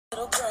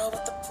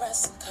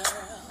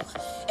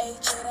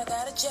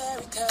a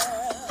Jerry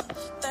curl.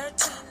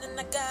 13 and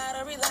I got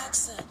a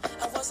relaxer.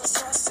 I was a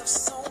source of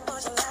so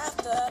much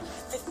laughter.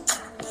 15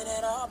 when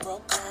it all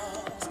broke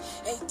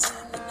off. 18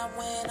 and I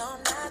went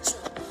on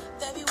natural.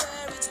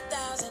 February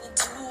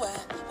 2002 I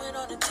went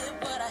on and did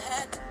what I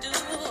had to do.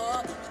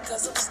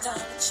 Because it was time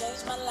to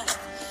change my life,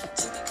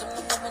 to become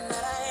the woman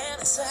that I am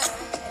inside.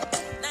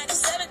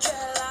 97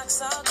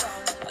 dreadlocks all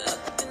gone. I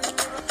looked in the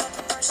mirror for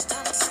the first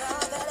time. I saw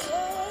that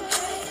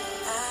hey,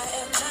 I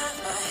am not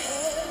my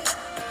head.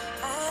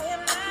 I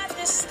am not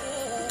this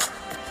skin.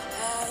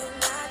 I am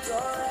not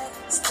your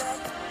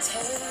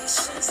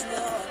expectations.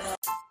 No, no.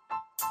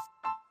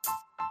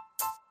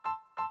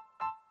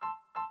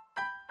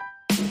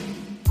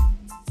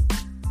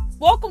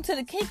 Welcome to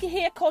the Kinky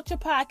Hair Culture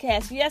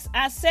Podcast. Yes,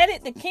 I said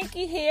it, the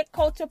Kinky Hair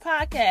Culture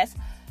Podcast.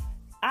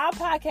 Our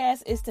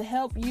podcast is to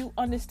help you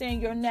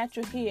understand your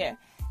natural hair.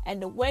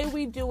 And the way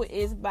we do it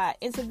is by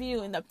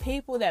interviewing the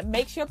people that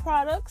makes your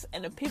products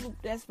and the people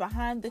that's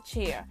behind the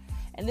chair.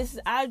 And this is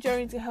our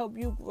journey to help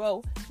you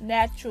grow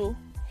natural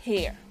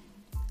hair.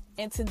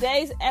 In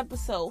today's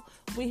episode,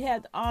 we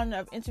have the honor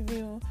of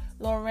interviewing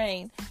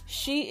Lorraine.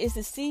 She is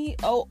the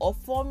CEO of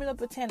Formula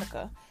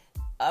Botanica,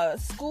 a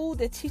school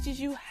that teaches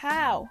you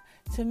how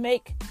to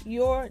make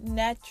your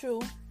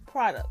natural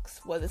products,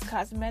 whether it's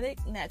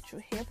cosmetic,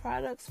 natural hair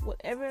products,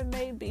 whatever it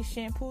may be,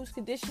 shampoos,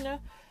 conditioner.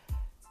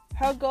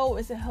 Her goal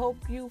is to help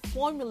you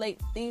formulate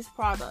these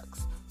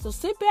products. So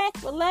sit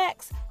back,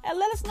 relax, and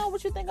let us know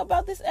what you think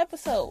about this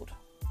episode.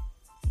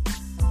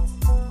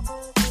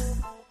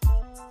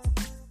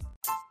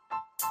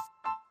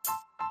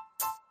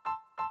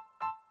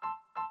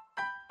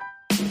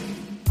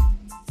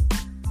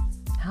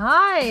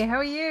 Hi, how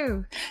are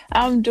you?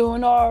 I'm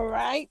doing all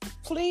right.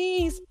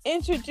 Please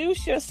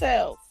introduce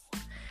yourself.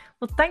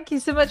 Well, thank you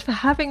so much for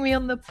having me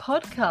on the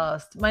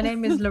podcast. My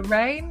name is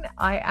Lorraine.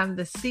 I am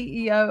the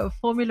CEO of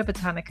Formula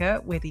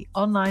Botanica. We're the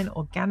online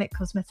organic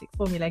cosmetic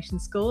formulation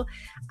school,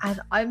 and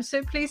I'm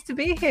so pleased to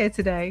be here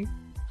today.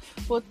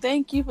 Well,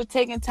 thank you for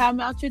taking time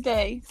out your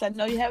day, because I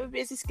know you have a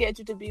busy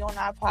schedule to be on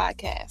our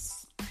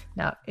podcast.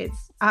 Now,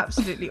 it's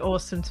absolutely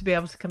awesome to be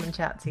able to come and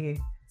chat to you.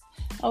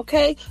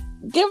 Okay,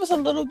 give us a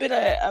little bit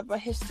of a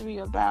history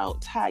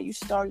about how you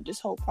started this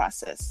whole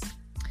process.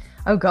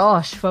 Oh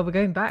gosh, well, we're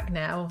going back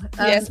now.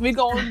 Yes, we're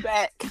going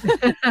back.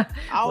 I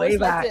always Way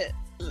like back.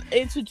 to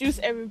introduce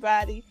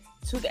everybody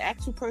to the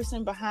actual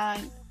person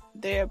behind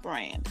their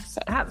brand.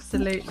 So.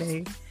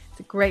 Absolutely. It's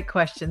a great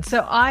question.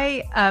 So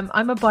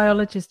I'm a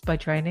biologist by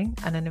training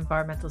and an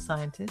environmental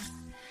scientist.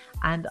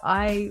 And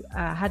I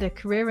had a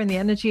career in the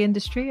energy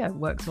industry. I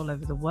worked all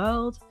over the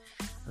world.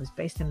 I was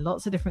based in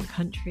lots of different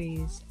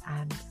countries,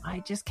 and I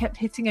just kept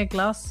hitting a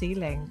glass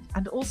ceiling.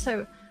 And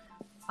also,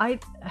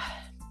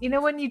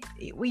 when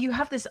you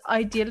have this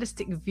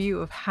idealistic view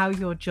of how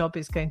your job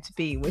is going to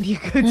be when you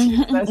go to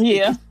university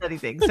to study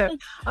things. So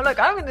I'm like,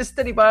 I'm going to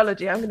study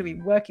biology. I'm going to be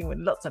working with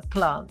lots of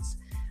plants.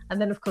 And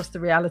then, of course, the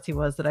reality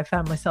was that I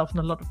found myself on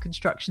a lot of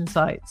construction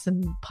sites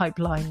and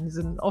pipelines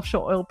and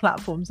offshore oil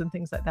platforms and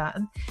things like that.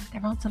 And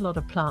there aren't a lot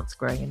of plants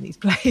growing in these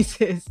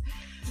places.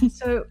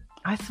 So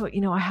I thought,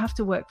 I have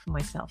to work for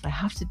myself. I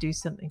have to do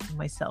something for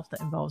myself that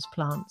involves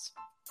plants.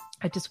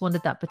 I just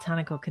wanted that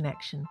botanical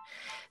connection.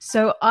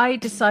 So I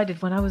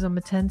decided when I was on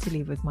maternity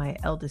leave with my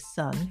eldest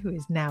son, who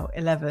is now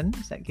 11,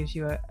 so that gives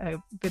you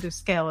a bit of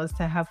scale as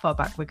to how far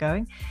back we're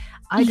going,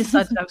 I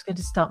decided I was going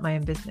to start my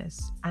own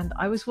business. And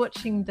I was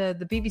watching the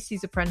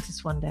BBC's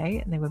Apprentice one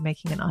day, and they were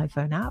making an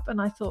iPhone app, and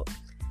I thought,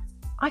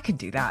 I could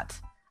do that.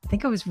 I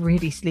think I was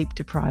really sleep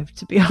deprived,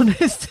 to be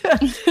honest,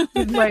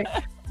 with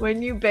my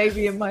new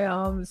baby in my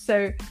arms.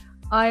 So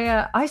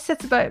I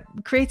set about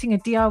creating a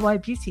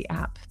DIY beauty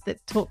app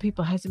that taught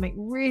people how to make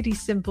really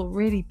simple,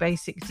 really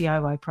basic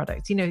DIY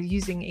products,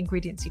 using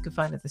ingredients you could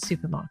find at the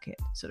supermarket,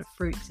 sort of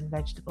fruits and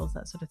vegetables,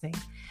 that sort of thing.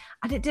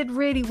 And it did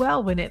really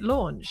well when it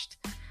launched.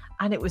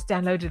 And it was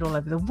downloaded all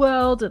over the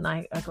world, and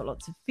I got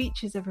lots of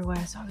features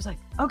everywhere. So I was like,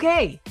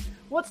 okay,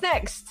 what's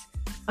next?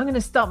 I'm going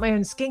to start my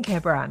own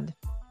skincare brand.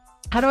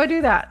 How do I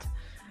do that?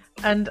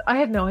 And I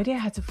had no idea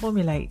how to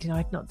formulate.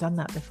 I'd not done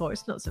that before.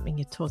 It's not something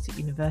you're taught at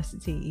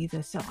university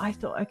either. So I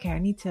thought, okay, I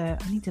need to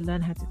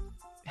learn how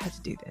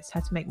to do this, how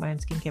to make my own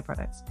skincare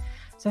products.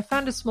 So I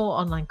found a small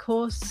online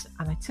course,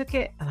 and I took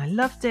it, and I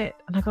loved it,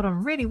 and I got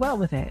on really well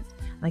with it.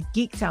 And I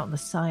geeked out on the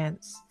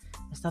science.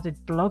 I started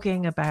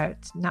blogging about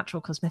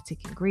natural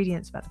cosmetic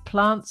ingredients, about the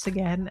plants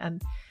again,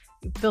 and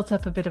built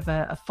up a bit of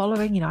a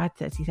following. I had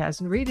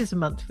 30,000 readers a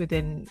month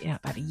within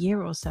about a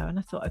year or so. And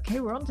I thought,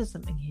 okay, we're onto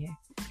something here.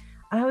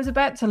 And I was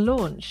about to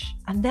launch.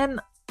 And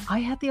then I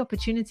had the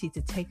opportunity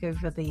to take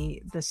over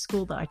the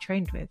school that I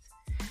trained with.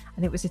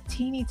 And it was a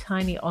teeny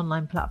tiny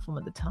online platform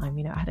at the time.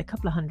 I had a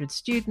couple of hundred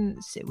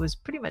students. It was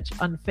pretty much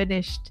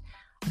unfinished.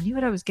 I knew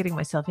what I was getting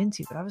myself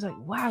into, but I was like,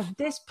 wow,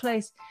 this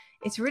place,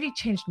 it's really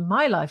changed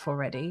my life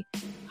already.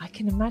 I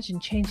can imagine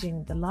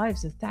changing the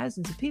lives of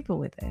thousands of people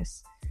with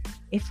this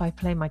if I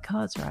play my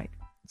cards right.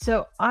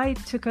 So I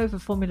took over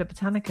Formula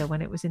Botanica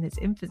when it was in its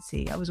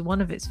infancy. I was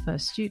one of its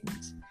first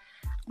students.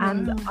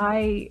 And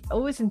I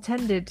always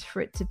intended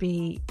for it to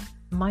be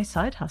my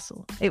side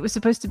hustle. It was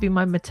supposed to be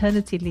my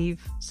maternity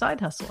leave side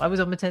hustle. I was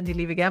on maternity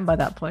leave again by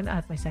that point. I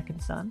had my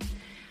second son.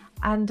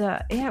 And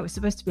it was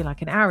supposed to be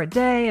like an hour a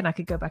day, and I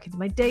could go back into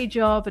my day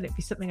job, and it'd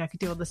be something I could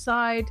do on the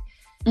side.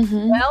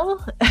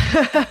 Well,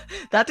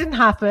 that didn't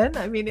happen.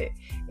 I mean,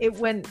 it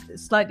went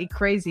slightly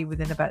crazy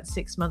within about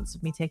 6 months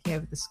of me taking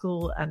over the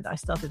school, and I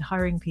started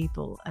hiring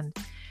people. And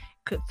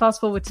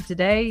fast forward to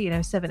today,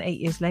 7-8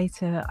 years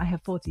later, I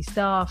have 40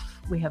 staff.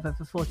 We have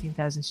over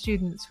 14,000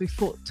 students. We've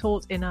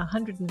taught in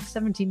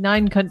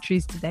 179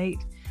 countries to date.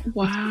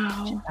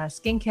 Wow.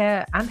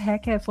 Skincare and hair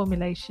care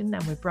formulation,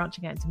 and we're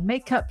branching out into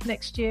makeup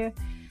next year.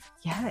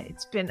 Yeah,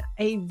 it's been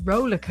a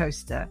roller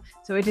coaster.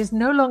 So it is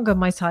no longer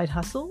my side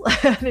hustle.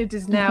 And it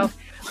is now,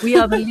 we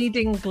are the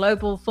leading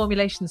global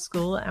formulation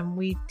school, and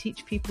we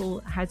teach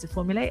people how to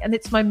formulate. And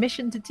it's my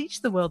mission to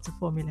teach the world to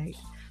formulate.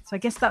 So I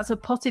guess that's a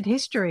potted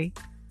history.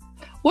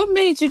 What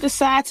made you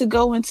decide to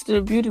go into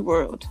the beauty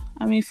world?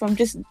 I mean, from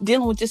just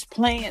dealing with just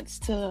plants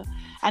to,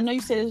 I know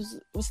you said it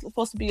was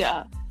supposed to be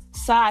a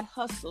side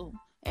hustle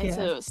and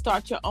to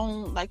start your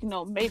own,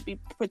 maybe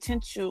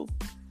potential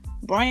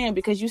brand,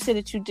 because you said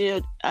that you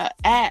did an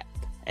app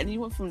and you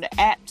went from the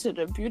app to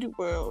the beauty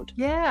world.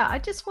 Yeah, I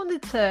just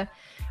wanted to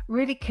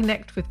really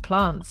connect with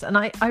plants. And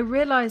I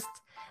realized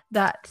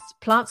that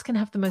plants can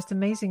have the most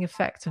amazing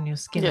effect on your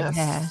skin and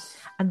hair.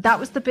 And that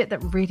was the bit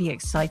that really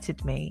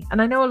excited me.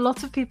 And I know a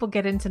lot of people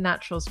get into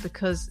naturals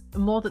because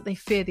more that they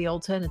fear the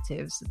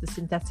alternatives, the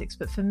synthetics.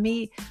 But for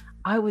me,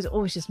 I was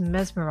always just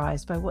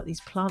mesmerized by what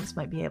these plants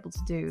might be able to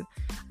do.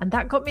 And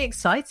that got me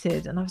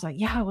excited. And I was like,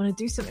 yeah, I want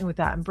to do something with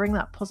that and bring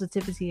that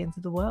positivity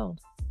into the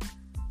world.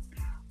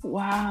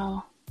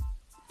 Wow.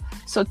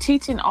 So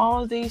teaching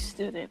all these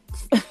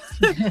students,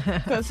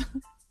 because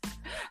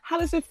how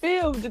does it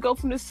feel to go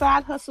from the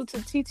side hustle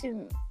to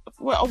teaching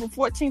over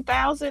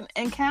 14,000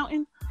 and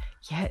counting?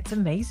 Yeah, it's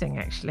amazing,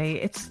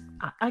 actually.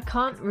 I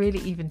can't really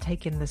even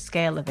take in the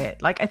scale of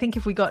it. Like, I think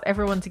if we got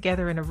everyone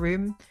together in a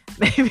room,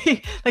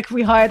 maybe like if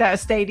we hired out a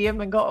stadium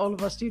and got all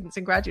of our students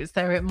and graduates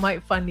there, it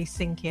might finally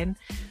sink in.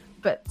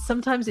 But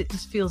sometimes it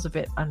just feels a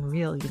bit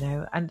unreal,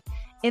 And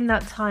in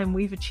that time,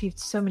 we've achieved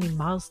so many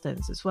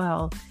milestones as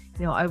well.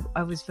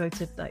 I was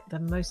voted like the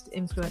most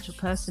influential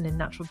person in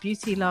natural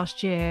beauty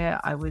last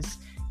year. I was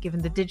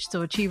given the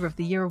Digital Achiever of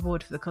the Year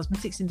award for the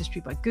cosmetics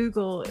industry by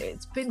Google.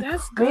 It's been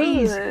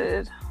crazy.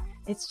 Good.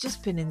 It's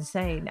just been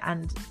insane.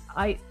 And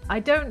I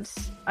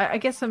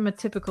guess I'm a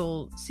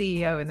typical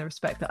CEO in the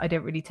respect that I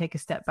don't really take a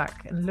step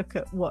back and look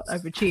at what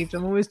I've achieved.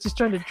 I'm always just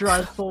trying to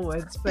drive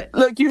forwards. But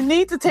look, you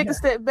need to take a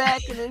step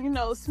back and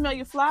then, smell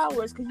your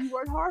flowers, because you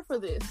worked hard for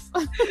this.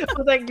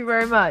 Well, thank you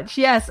very much.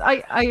 Yes,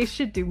 I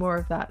should do more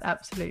of that.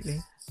 Absolutely.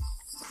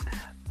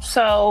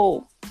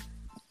 So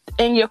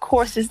in your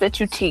courses that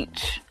you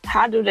teach,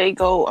 how do they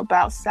go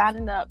about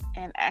signing up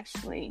and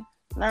actually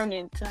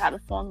learning how to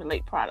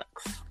formulate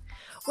products?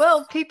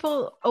 Well,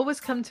 people always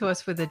come to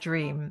us with a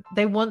dream.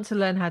 They want to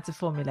learn how to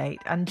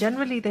formulate, and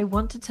generally they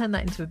want to turn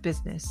that into a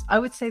business. I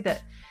would say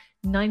that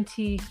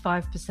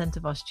 95%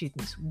 of our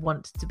students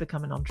want to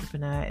become an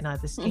entrepreneur in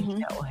either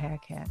skincare or hair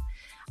care.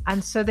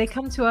 And so they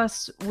come to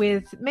us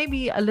with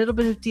maybe a little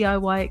bit of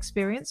DIY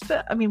experience,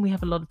 but I mean, we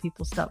have a lot of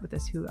people start with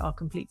us who are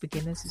complete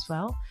beginners as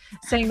well.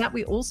 Saying that,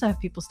 we also have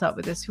people start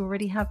with us who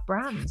already have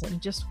brands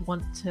and just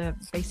want to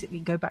basically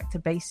go back to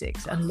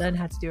basics and learn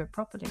how to do it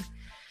properly.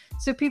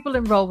 So people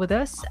enroll with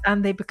us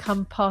and they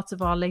become part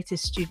of our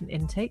latest student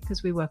intake,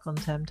 because we work on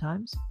term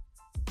times.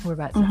 We're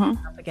about to open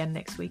up again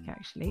next week,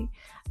 actually.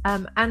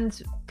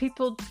 And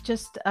people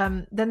just,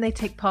 then they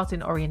take part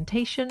in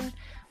orientation.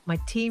 My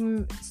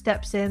team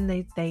steps in,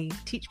 they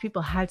teach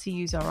people how to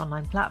use our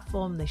online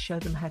platform. They show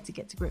them how to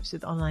get to grips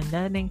with online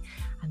learning,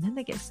 and then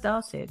they get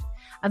started.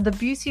 And the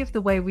beauty of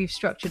the way we've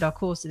structured our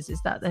courses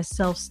is that they're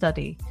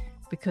self-study,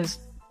 because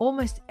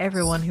almost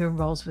everyone who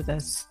enrolls with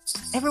us,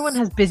 everyone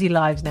has busy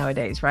lives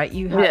nowadays, right?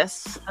 You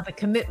have other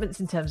commitments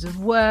in terms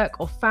of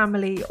work or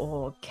family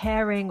or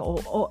caring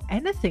or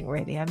anything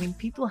really. I mean,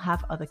 people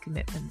have other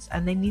commitments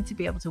and they need to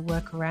be able to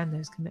work around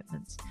those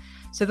commitments.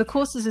 So the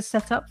courses are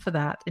set up for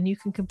that, and you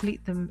can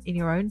complete them in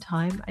your own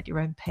time at your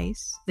own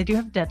pace. They do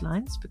have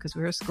deadlines because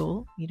we're a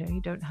school.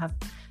 You don't have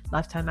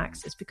lifetime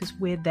access because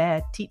we're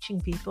there teaching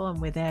people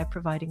and we're there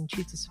providing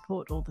tutor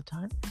support all the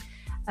time.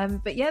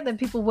 But yeah, then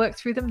people work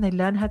through them. They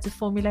learn how to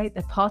formulate.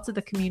 They're part of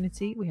the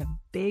community. We have a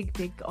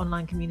big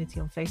online community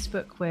on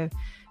Facebook where,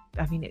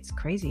 I mean, it's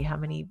crazy how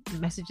many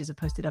messages are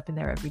posted up in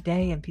there every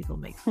day, and people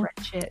make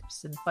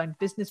friendships and find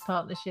business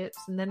partnerships.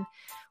 And then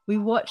we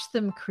watch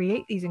them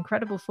create these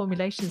incredible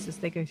formulations as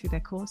they go through their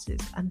courses.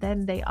 And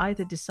then they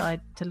either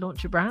decide to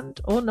launch a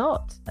brand or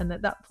not. And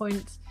at that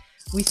point,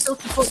 we still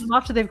support them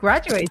after they've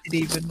graduated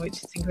even,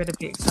 which is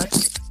incredibly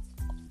exciting.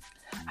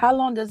 How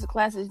long does the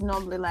classes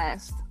normally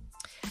last?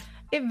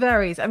 It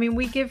varies. I mean,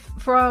 we give,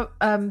 for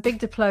our big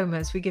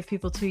diplomas, we give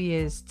people 2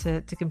 years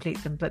to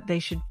complete them, but they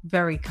should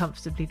very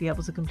comfortably be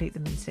able to complete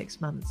them in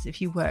 6 months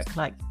if you work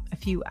like a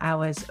few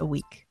hours a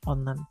week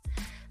on them.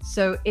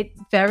 So it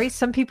varies.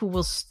 Some people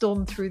will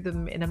storm through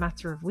them in a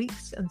matter of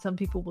weeks, and some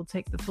people will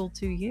take the full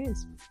 2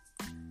 years.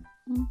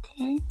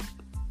 Okay.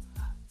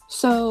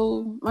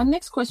 So my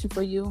next question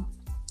for you,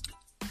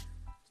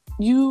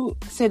 you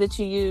say that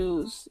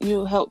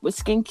you help with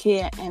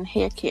skincare and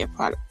hair care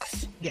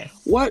products. Yes.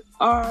 What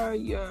are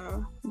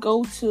your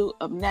go-to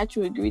of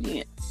natural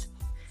ingredients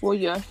for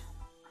your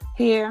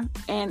hair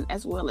and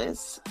as well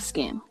as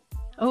skin?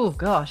 Oh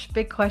gosh,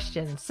 big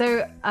question.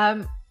 So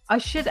I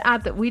should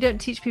add that we don't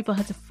teach people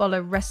how to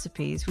follow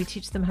recipes. We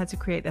teach them how to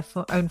create their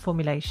own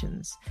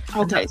formulations.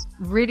 Okay. And that's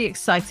really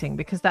exciting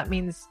because that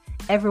means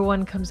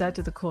everyone comes out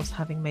of the course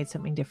having made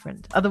something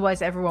different.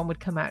 Otherwise, everyone would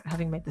come out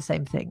having made the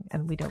same thing,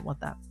 and we don't want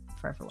that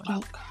for everyone.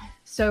 Okay.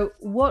 So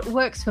what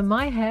works for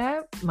my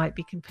hair might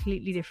be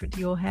completely different to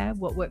your hair.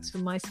 What works for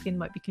my skin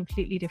might be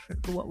completely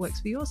different for what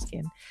works for your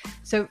skin.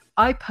 So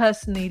I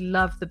personally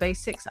love the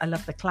basics. I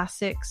love the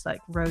classics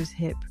like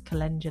rosehip,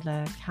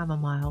 calendula,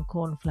 chamomile,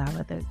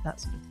 cornflower, that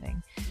sort of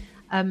thing.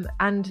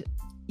 And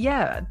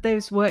yeah,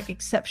 those work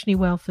exceptionally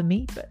well for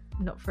me, but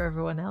not for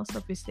everyone else,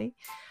 obviously.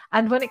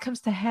 And when it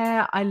comes to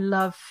hair, I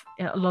love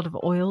a lot of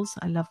oils.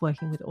 I love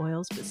working with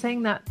oils. But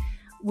saying that,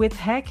 with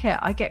hair care,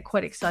 I get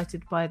quite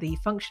excited by the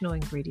functional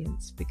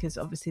ingredients because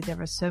obviously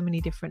there are so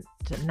many different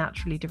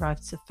naturally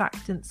derived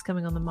surfactants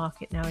coming on the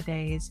market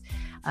nowadays,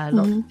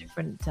 lots of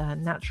different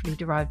naturally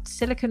derived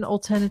silicone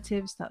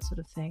alternatives, that sort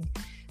of thing.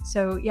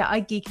 So yeah,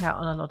 I geek out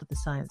on a lot of the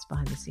science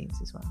behind the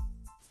scenes as well.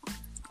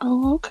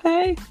 Oh,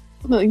 okay.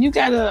 Look, you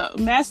got a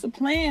master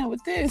plan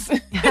with this.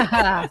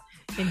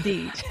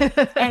 Indeed.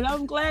 And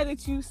I'm glad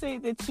that you say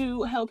that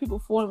you help people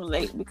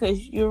formulate,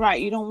 because you're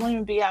right. You don't want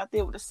to be out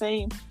there with the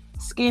same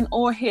skin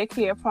or hair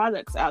care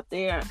products out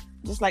there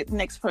just like the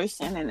next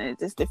person, and it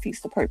just defeats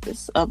the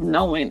purpose of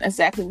knowing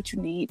exactly what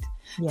you need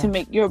to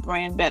make your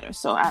brand better.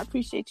 So I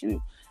appreciate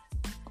you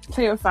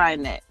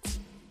clarifying that.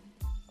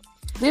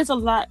 There's a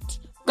lot.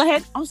 Go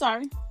ahead. I'm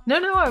sorry.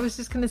 No, I was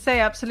just going to say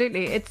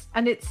absolutely. It's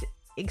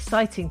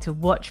exciting to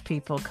watch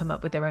people come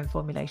up with their own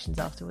formulations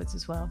afterwards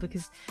as well,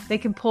 because they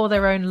can pour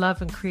their own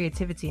love and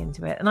creativity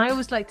into it. And I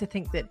always like to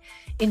think that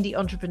indie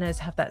entrepreneurs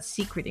have that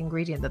secret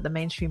ingredient that the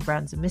mainstream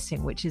brands are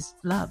missing, which is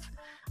love,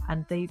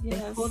 and they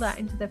pour that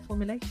into their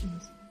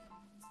formulations.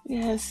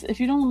 Yes, if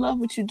you don't love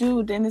what you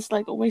do, then it's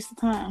like a waste of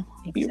time.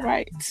 Exactly. You're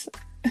right.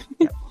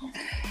 Yep.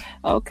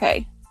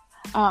 Okay.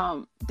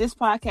 This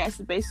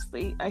podcast is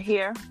basically a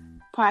hair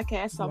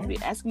podcast, so I'm going to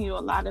be asking you a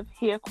lot of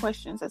hair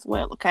questions as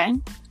well, okay?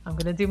 I'm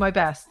going to do my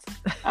best.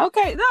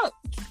 Okay, no,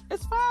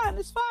 it's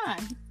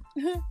fine.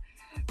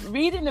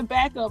 Reading the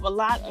back of a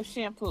lot of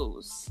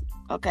shampoos,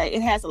 okay,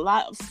 it has a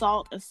lot of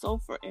salt and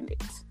sulfur in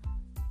it.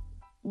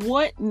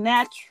 What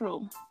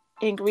natural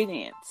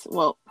ingredients,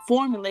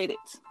 formulated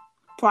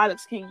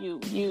products can you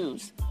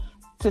use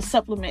to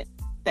supplement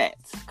that?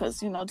 Because,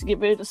 to get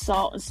rid of the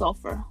salt and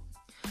sulfur.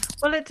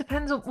 Well, it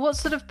depends on what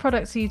sort of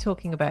products are you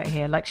talking about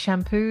here, like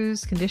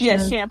shampoos,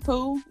 conditioners? Yes,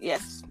 shampoo.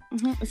 Yes,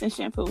 it's in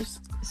shampoos.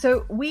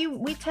 So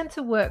we tend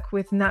to work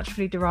with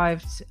naturally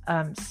derived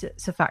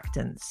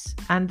surfactants,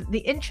 and the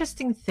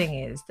interesting thing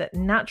is that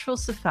natural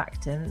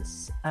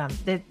surfactants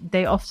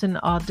they often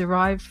are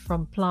derived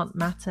from plant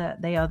matter.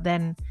 They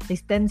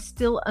then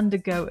still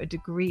undergo a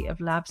degree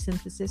of lab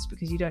synthesis,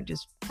 because you don't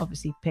just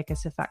obviously pick a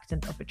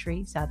surfactant off a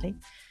tree. Sadly,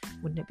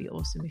 wouldn't it be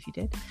awesome if you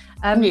did?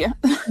 Yeah.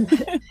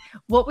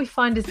 What we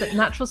find is that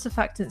natural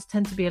surfactants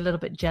tend to be a little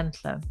bit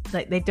gentler.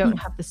 Like they don't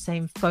have the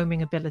same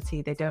foaming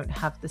ability. They don't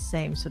have the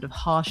same sort of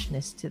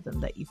harshness to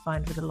them that you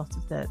find with a lot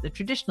of the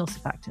traditional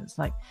surfactants,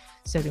 like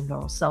sodium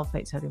lauryl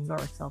sulfate, sodium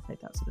lauric sulfate,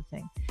 that sort of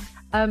thing.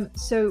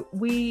 So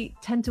we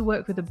tend to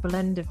work with a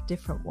blend of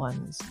different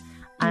ones.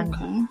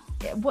 And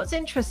what's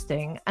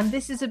interesting, and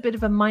this is a bit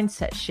of a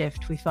mindset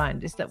shift we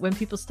find, is that when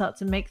people start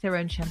to make their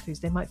own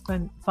shampoos, they might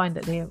find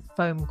that they don't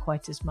foam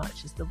quite as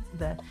much as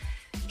the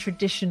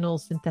traditional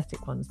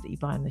synthetic ones that you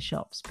buy in the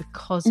shops,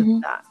 because of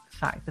that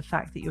fact, the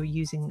fact that you're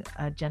using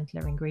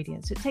gentler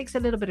ingredients. So it takes a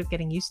little bit of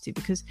getting used to,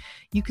 because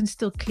you can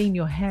still clean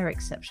your hair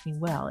exceptionally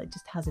well. It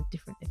just has a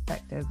different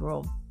effect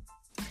overall.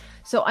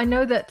 So I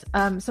know that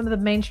some of the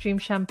mainstream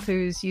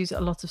shampoos use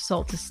a lot of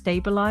salt to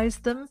stabilize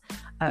them.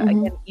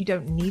 Again, you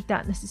don't need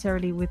that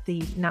necessarily with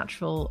the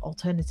natural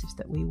alternatives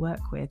that we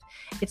work with.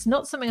 It's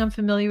not something I'm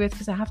familiar with,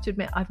 because I have to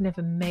admit I've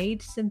never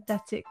made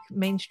synthetic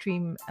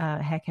mainstream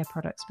hair care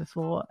products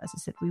before. As I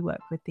said, we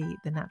work with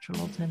the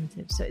natural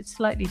alternatives, so it's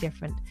slightly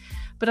different.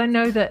 But I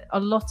know that a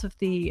lot of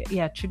the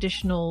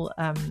traditional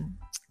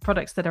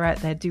products that are out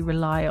there do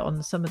rely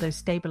on some of those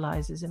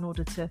stabilizers in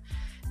order to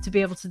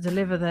be able to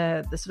deliver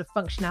the sort of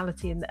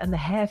functionality and the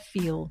hair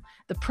feel,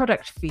 the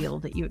product feel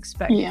that you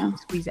expect to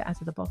squeeze it out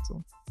of the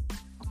bottle.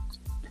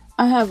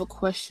 I have a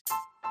question.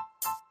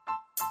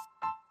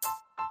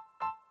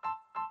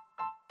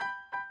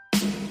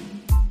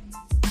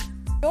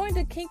 Join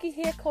the Kinky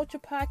Hair Culture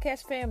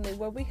Podcast family,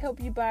 where we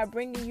help you by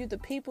bringing you the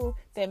people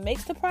that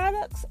makes the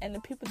products and the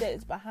people that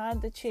is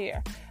behind the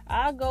chair.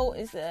 Our goal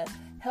is to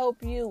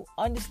help you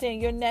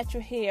understand your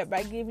natural hair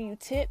by giving you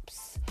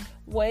tips,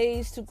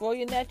 ways to grow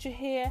your natural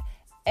hair,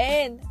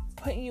 and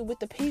putting you with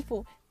the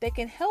people that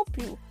can help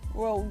you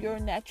grow your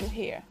natural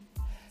hair.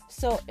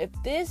 So if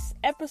this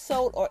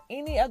episode or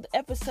any other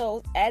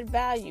episodes add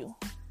value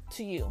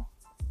to you,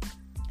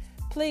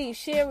 please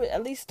share with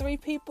at least 3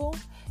 people,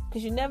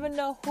 because you never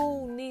know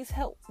who needs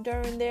help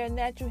during their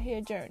natural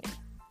hair journey.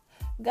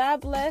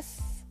 God bless,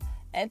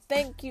 and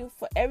thank you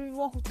for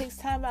everyone who takes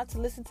time out to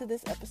listen to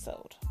this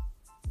episode.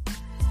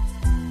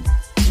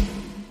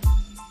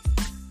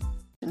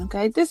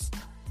 Okay,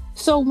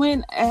 so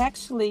when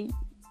actually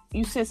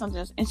you said something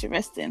that's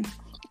interesting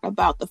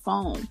about the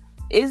foam,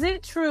 is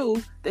it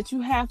true that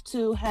you have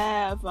to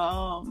have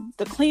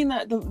the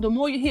cleaner, the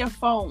more your hair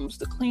foams,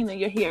 the cleaner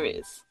your hair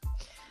is?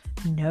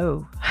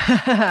 No,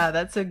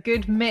 that's a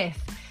good myth.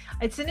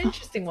 It's an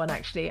interesting one,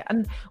 actually.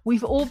 And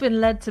we've all been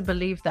led to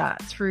believe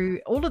that through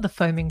all of the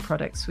foaming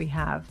products we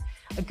have.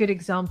 A good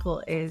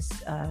example is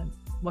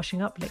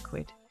washing up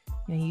liquid.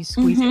 You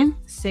squeeze it in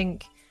the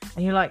sink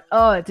and you're like,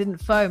 oh, it didn't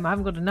foam. I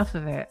haven't got enough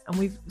of it. And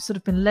we've sort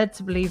of been led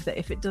to believe that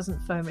if it doesn't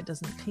foam, it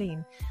doesn't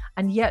clean.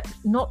 And yet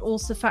not all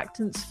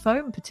surfactants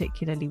foam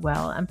particularly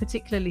well. And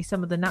particularly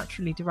some of the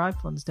naturally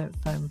derived ones don't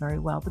foam very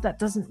well. But that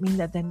doesn't mean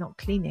that they're not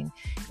cleaning.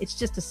 It's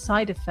just a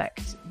side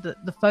effect.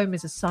 The foam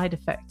is a side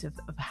effect of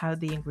how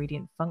the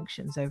ingredient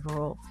functions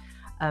overall.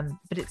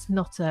 But it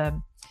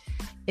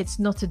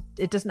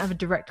doesn't have a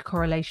direct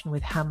correlation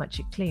with how much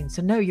it cleans.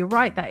 So no, you're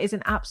right. That is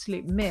an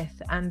absolute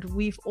myth. And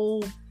we've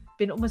all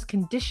been almost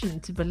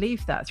conditioned to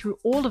believe that through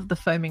all of the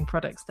foaming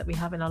products that we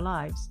have in our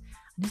lives.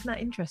 And isn't that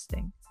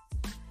interesting?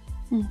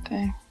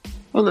 Okay.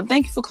 Well,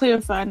 thank you for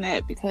clarifying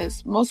that,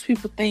 because most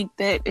people think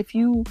that if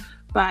you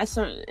buy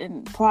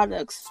certain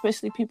products,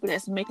 especially people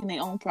that's making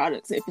their own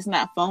products, if it's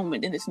not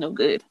foaming, then it's no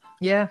good.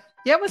 Yeah.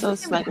 Well, so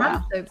it's like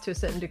hand soap to a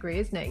certain degree,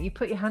 isn't it? You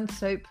put your hand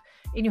soap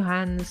in your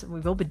hands.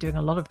 We've all been doing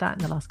a lot of that in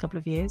the last couple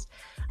of years.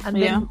 And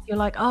then you're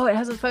like, oh, it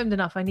hasn't foamed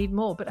enough. I need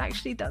more. But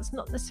actually, that's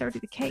not necessarily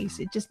the case.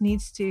 It just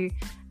needs to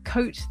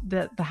coat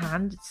the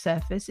hand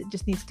surface. It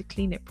just needs to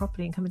clean it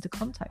properly and come into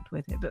contact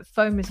with it. But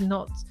foam is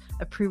not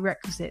a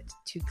prerequisite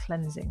to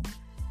cleansing.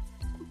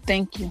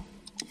 Thank you.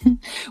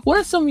 What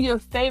are some of your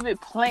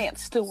favorite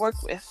plants to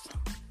work with?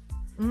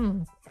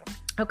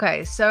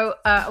 Okay, so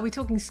are we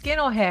talking skin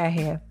or hair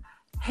here?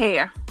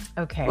 Hair.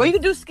 Okay. Well, you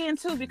can do skin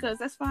too, because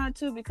that's fine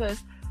too,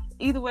 because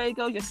either way it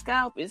goes, your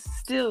scalp is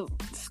still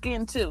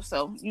skin too.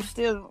 So you're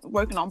still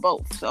working on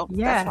both. So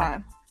that's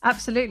fine.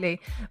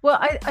 Absolutely. Well,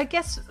 I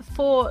guess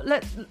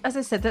as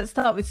I said, let's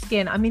start with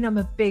skin. I mean, I'm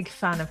a big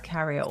fan of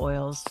carrier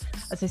oils.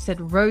 As I said,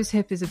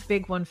 rosehip is a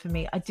big one for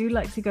me. I do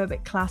like to go a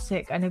bit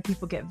classic. I know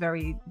people get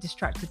very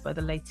distracted by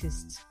the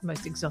latest,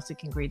 most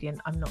exotic ingredient.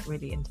 I'm not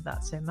really into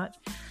that so much.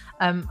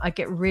 I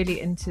get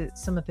really into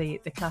some of the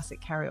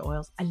classic carrier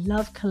oils. I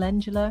love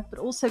calendula, but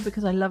also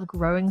because I love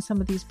growing some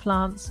of these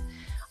plants.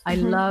 I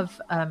love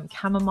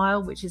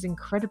chamomile, which is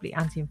incredibly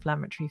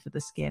anti-inflammatory for the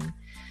skin.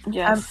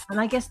 Yes.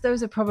 And I guess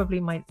those are probably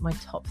my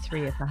top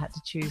 3 if I had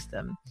to choose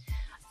them.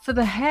 For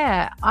the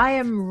hair, I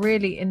am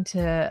really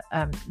into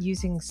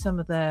using some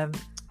of the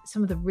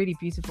really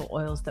beautiful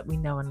oils that we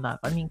know and love.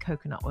 I mean,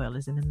 coconut oil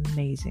is an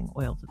amazing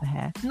oil for the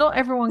hair. Not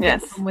everyone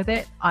gets on with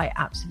it. I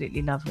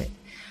absolutely love it.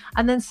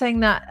 And then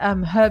saying that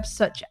herbs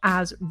such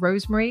as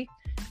rosemary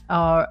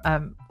are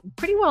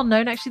pretty well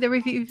known. Actually, there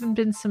have even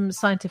been some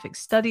scientific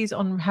studies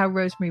on how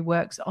rosemary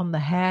works on the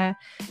hair.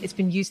 It's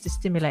been used to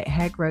stimulate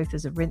hair growth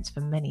as a rinse for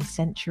many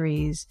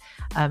centuries.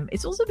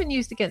 It's also been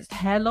used against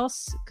hair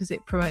loss because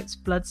it promotes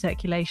blood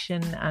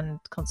circulation and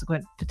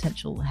consequent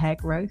potential hair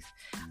growth.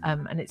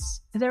 And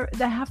there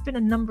have been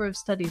a number of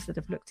studies that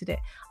have looked at it.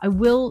 I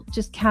will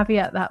just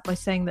caveat that by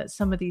saying that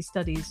some of these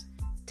studies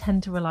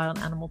tend to rely on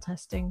animal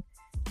testing.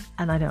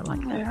 And I don't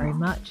like that very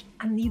much.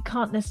 And you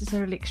can't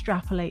necessarily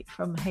extrapolate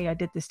from, hey, I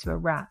did this to a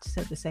rat,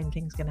 so the same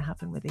thing's going to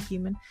happen with a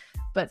human.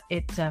 But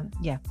it's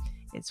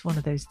one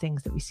of those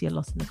things that we see a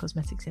lot in the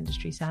cosmetics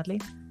industry,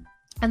 sadly.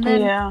 And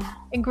then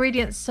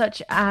ingredients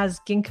such as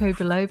ginkgo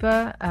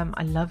biloba.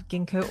 I love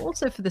ginkgo.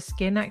 Also for the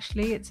skin,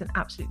 actually. It's an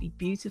absolutely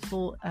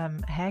beautiful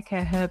hair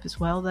care herb as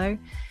well, though.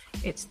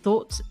 It's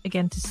thought,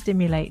 again, to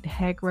stimulate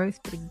hair growth.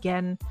 But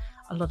again,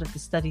 a lot of the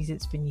studies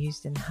it's been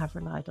used in have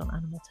relied on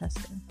animal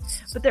testing.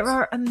 But there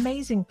are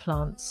amazing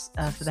plants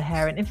for the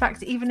hair. And in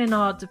fact, even in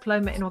our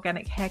diploma in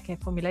organic hair care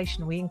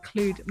formulation, we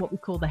include what we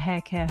call the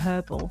hair care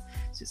herbal.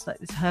 So it's like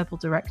this herbal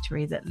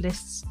directory that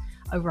lists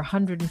over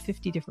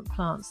 150 different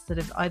plants that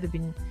have either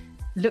been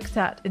looked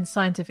at in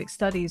scientific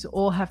studies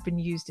or have been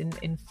used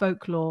in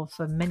folklore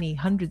for many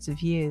hundreds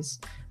of years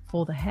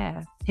for the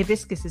hair.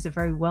 Hibiscus is a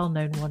very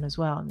well-known one as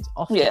well, and it's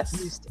often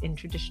used in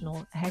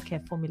traditional hair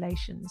care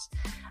formulations.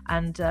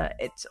 And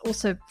it's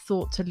also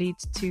thought to lead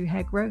to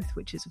hair growth,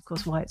 which is, of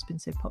course, why it's been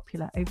so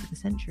popular over the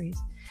centuries.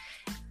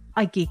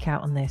 I geek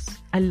out on this.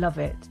 I love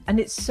it. And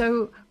it's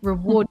so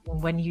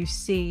rewarding when you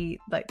see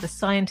like the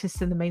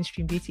scientists in the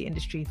mainstream beauty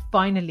industry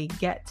finally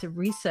get to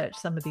research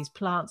some of these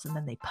plants, and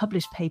then they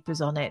publish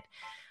papers on it.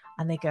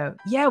 And they go,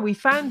 yeah, we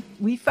found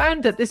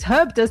that this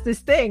herb does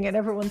this thing, and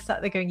everyone's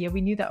sat there going, yeah, we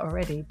knew that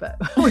already, but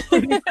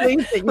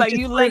like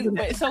you late,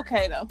 but it's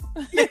okay though.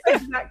 Yeah,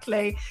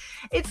 exactly.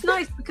 It's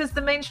nice because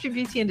the mainstream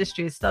beauty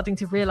industry is starting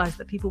to realize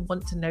that people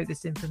want to know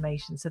this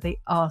information, so they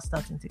are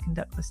starting to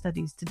conduct the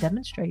studies to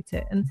demonstrate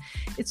it, and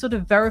it sort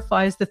of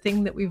verifies the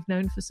thing that we've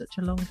known for such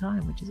a long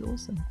time, which is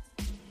awesome.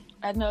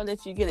 I know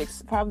that you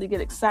probably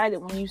get excited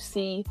when you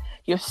see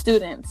your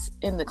students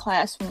in the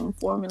classroom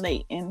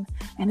formulate, and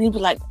they be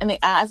like, and their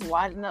eyes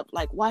widen up,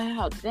 like,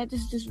 wow, did that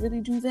just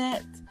really do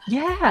that?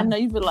 Yeah. I know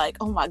you'd be like,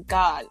 oh my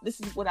God, this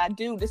is what I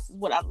do. This is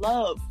what I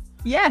love.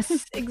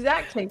 Yes,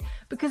 exactly.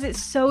 Because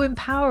it's so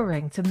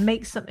empowering to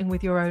make something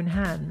with your own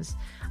hands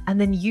and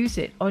then use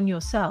it on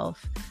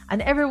yourself.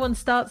 And everyone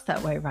starts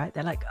that way, right?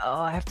 They're like,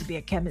 oh, I have to be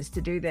a chemist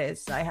to do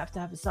this. I have to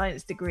have a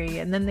science degree.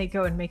 And then they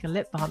go and make a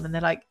lip balm and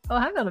they're like, oh,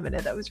 hang on a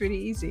minute, that was really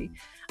easy.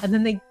 And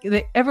then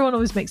everyone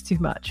always makes too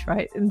much,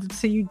 right? And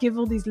so you give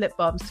all these lip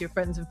balms to your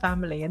friends and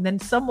family, and then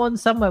someone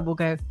somewhere will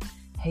go,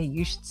 hey,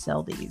 you should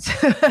sell these.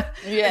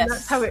 Yes. And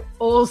that's how it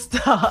all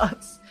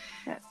starts.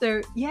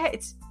 So yeah,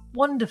 it's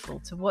wonderful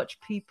to watch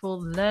people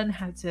learn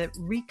how to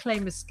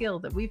reclaim a skill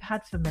that we've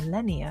had for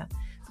millennia,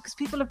 because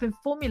people have been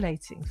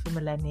formulating for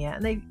millennia,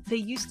 and they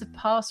used to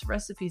pass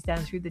recipes down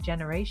through the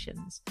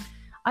generations.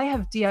 I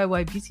have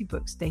DIY beauty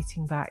books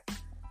dating back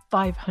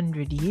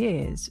 500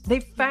 years.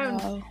 They've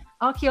found,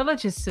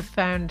 archaeologists have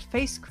found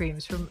face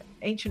creams from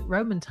ancient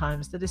Roman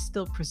times that are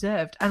still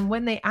preserved, and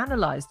when they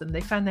analyzed them,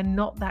 they found they're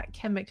not that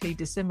chemically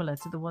dissimilar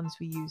to the ones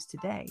we use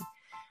today.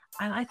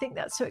 And I think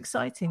that's so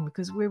exciting,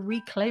 because we're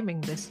reclaiming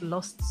this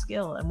lost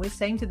skill, and we're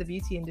saying to the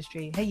beauty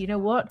industry, hey, you know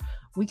what?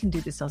 We can do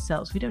this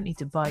ourselves. We don't need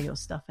to buy your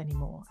stuff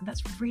anymore. And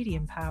that's really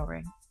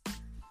empowering.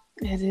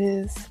 It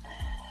is.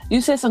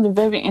 You said something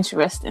very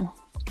interesting.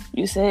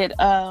 You said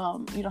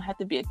you don't have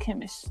to be a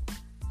chemist.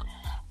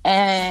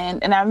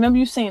 And I remember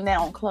you saying that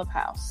on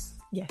Clubhouse.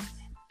 Yes.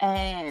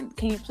 And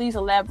can you please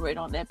elaborate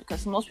on that?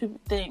 Because most people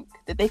think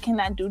that they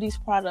cannot do these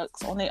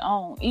products on their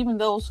own. Even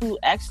those who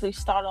actually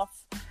start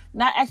off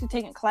not actually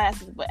taking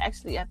classes, but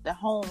actually at the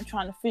home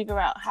trying to figure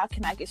out, how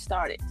can I get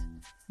started?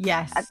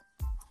 Yes.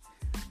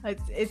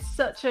 It's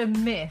such a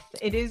myth.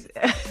 It is.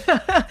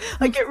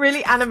 I get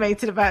really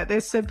animated about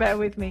this, so bear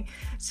with me.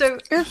 So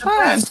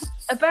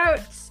about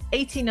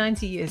 80,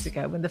 90 years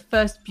ago, when the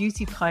first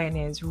beauty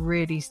pioneers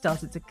really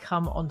started to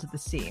come onto the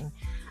scene,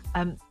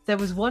 there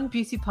was one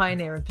beauty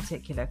pioneer in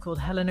particular called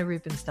Helena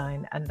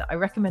Rubinstein, and I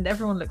recommend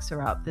everyone looks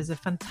her up. There's a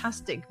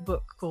fantastic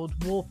book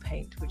called War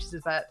Paint, which is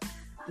about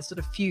the sort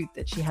of feud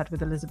that she had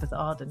with Elizabeth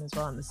Arden as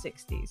well in the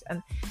 60s.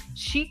 And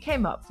she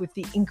came up with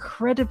the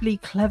incredibly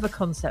clever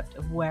concept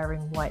of wearing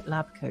white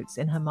lab coats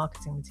in her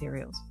marketing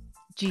materials.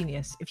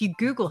 Genius. If you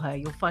Google her,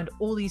 you'll find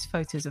all these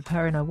photos of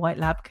her in a white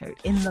lab coat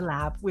in the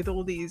lab with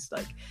all these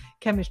like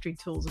chemistry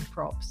tools and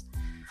props.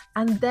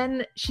 And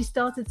then she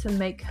started to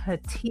make her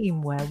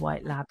team wear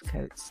white lab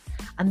coats.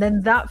 And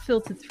then that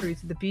filtered through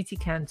to the beauty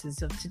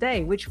counters of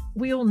today, which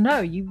we all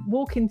know. You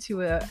walk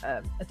into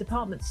a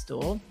department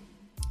store,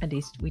 at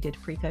least we did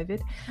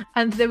pre-COVID,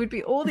 and there would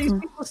be all these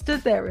people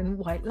stood there in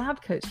white lab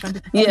coats trying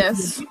to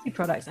yes. beauty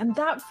products. And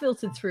that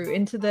filtered through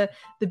into the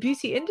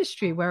beauty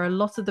industry, where a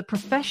lot of the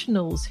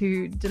professionals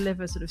who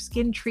deliver sort of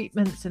skin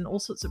treatments and all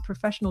sorts of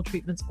professional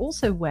treatments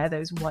also wear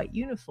those white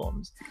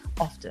uniforms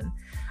often.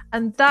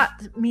 And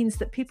that means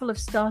that people have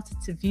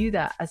started to view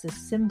that as a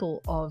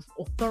symbol of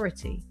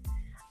authority.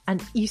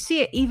 And you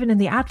see it even in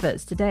the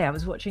adverts today. I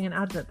was watching an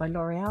advert by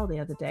L'Oreal the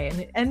other day, and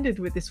it ended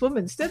with this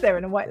woman stood there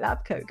in a white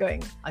lab coat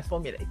going, I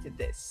formulated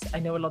this. I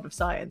know a lot of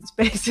science,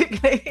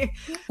 basically.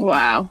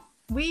 Wow.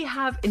 We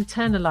have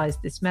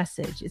internalized this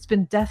message. It's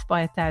been death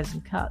by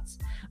 1,000 cuts.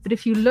 But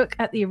if you look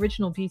at the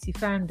original beauty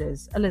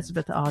founders,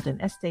 Elizabeth Arden,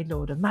 Estee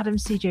Lauder, Madame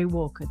C.J.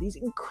 Walker, these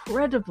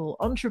incredible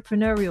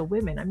entrepreneurial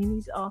women. I mean,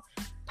 these are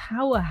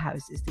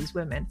powerhouses, these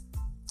women.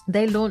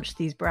 They launched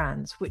these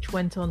brands, which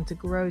went on to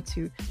grow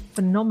to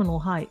phenomenal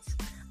heights,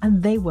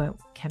 and they weren't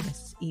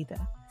chemists either.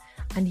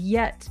 And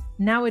yet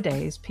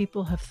nowadays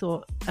people have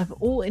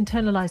all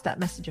internalized that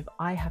message of,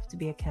 I have to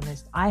be a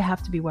chemist, I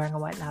have to be wearing a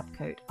white lab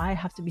coat, I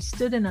have to be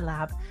stood in a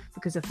lab,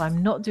 because if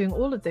I'm not doing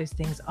all of those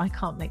things, I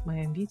can't make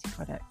my own beauty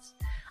products.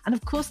 And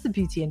of course the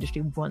beauty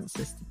industry wants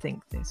us to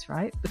think this,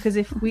 right? Because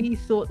if we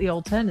thought the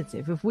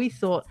alternative, if we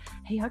thought,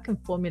 hey, I can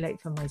formulate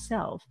for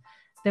myself,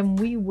 then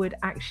they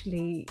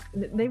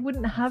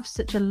wouldn't have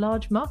such a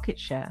large market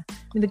share. I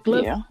mean, the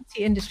global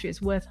beauty industry is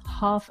worth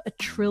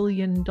 $500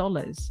 billion.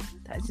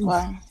 That's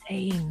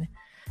insane.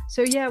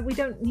 So yeah, we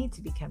don't need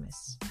to be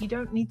chemists. You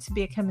don't need to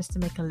be a chemist to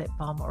make a lip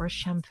balm or a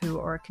shampoo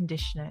or a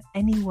conditioner.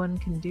 Anyone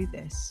can do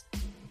this.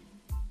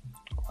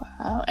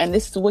 Wow. And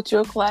this is what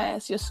your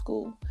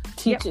school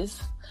teaches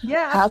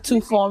how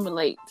to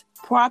formulate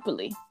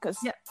properly. Because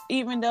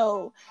even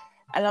though,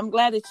 and I'm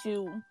glad that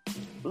you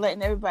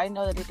letting everybody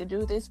know that they can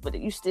do this, but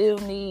you still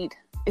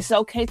it's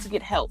okay to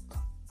get help.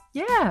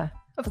 Yeah,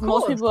 of course.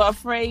 Most people are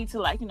afraid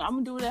to I'm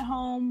going to do it at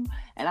home,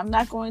 and I'm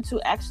not going to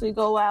actually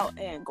go out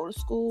and go to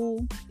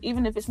school,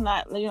 even if it's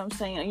not, a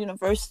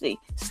university,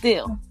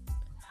 still.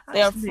 Absolutely.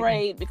 They're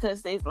afraid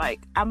because they're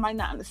I might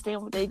not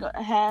understand what they're going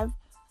to have,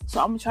 so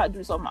I'm going to try to do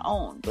this on my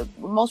own. But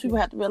most people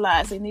have to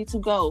realize they need to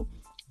go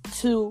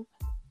to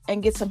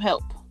and get some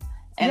help.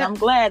 And I'm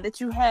glad that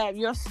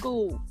your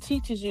school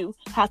teaches you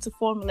how to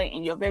formulate,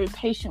 and you're very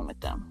patient with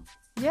them.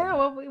 Yeah,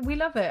 well, we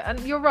love it. And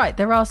you're right.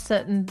 There are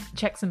certain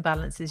checks and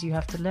balances you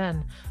have to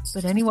learn,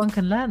 but anyone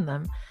can learn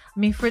them. I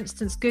mean, for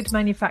instance, good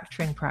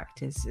manufacturing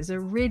practice is a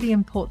really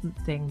important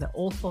thing that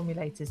all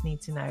formulators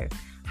need to know.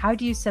 How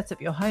do you set up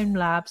your home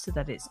lab so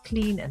that it's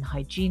clean and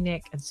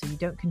hygienic and so you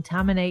don't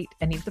contaminate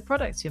any of the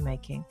products you're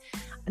making?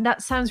 And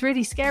that sounds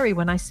really scary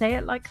when I say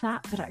it like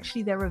that, but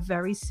actually there are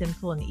very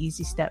simple and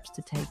easy steps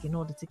to take in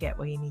order to get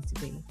where you need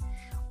to be.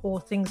 Or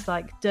things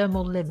like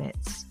dermal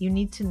limits. You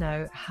need to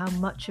know how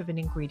much of an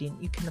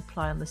ingredient you can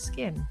apply on the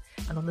skin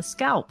and on the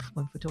scalp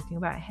when we're talking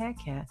about hair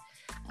care.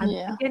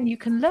 And again, you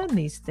can learn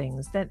these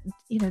things. That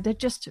they're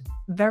just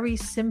very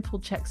simple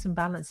checks and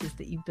balances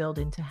that you build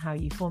into how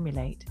you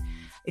formulate.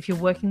 If you're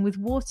working with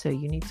water,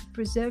 you need to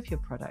preserve your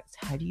products.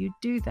 How do you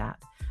do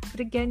that? But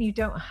again, you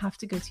don't have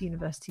to go to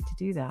university to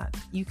do that.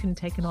 You can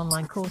take an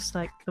online course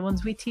like the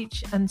ones we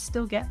teach and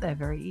still get there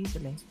very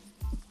easily.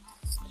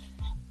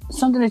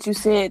 Something that you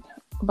said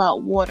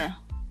about water.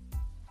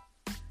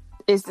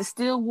 Is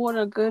distilled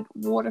water good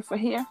water for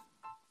hair?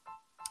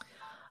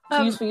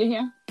 To use for your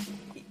hair?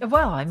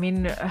 Well, I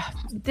mean,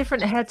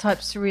 different hair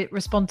types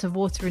respond to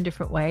water in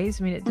different ways.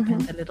 I mean, it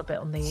depends a little bit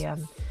on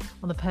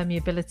the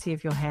permeability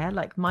of your hair.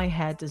 Like my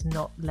hair does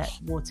not let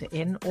water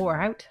in or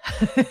out.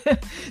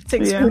 It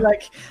takes me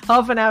like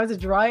half an hour to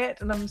dry it,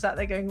 and I'm sat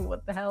there going,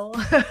 "What the hell?"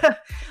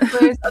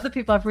 Whereas other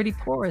people have really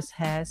porous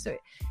hair, so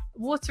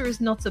water is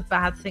not a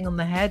bad thing on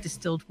the hair.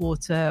 Distilled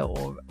water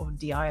or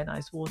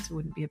deionized water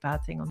wouldn't be a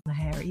bad thing on the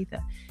hair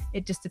either.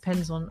 It just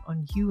depends on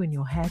you and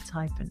your hair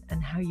type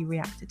and how you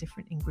react to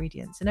different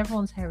ingredients. And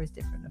everyone's hair is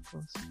different, of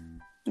course.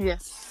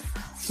 Yes,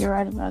 you're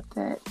right about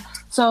that.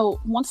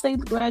 So once they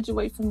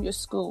graduate from your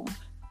school,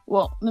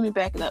 well, let me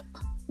back it up.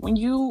 When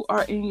you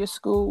are in your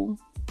school,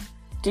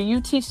 do you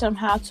teach them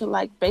how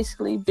to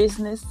basically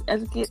business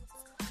etiquette?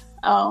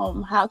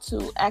 How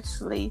to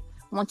actually,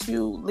 once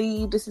you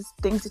leave, this is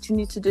things that you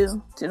need to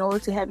do in order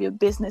to have your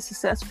business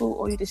successful,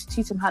 or you just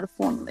teach them how to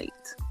formulate?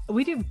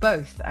 We do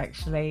both,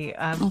 actually.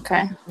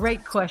 Okay.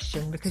 Great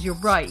question, because you're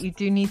right. You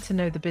do need to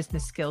know the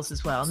business skills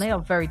as well. And they are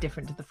very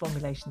different to the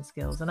formulation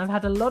skills. And I've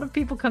had a lot of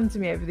people come to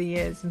me over the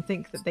years and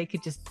think that they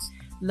could just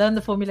learn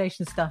the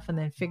formulation stuff and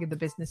then figure the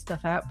business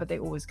stuff out. But they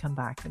always come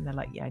back and they're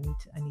like, yeah, I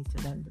need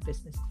to learn the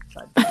business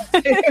side.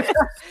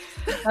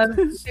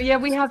 So yeah,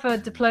 we have a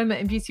diploma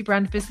in beauty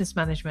brand business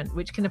management,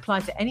 which can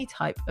apply to any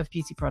type of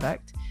beauty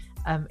product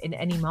in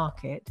any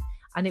market.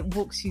 And it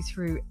walks you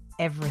through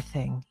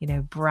everything,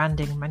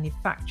 branding,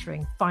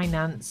 manufacturing,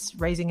 finance,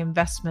 raising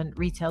investment,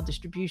 retail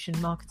distribution,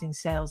 marketing,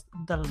 sales,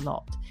 the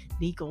lot,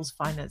 legals,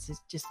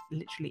 finances, just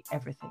literally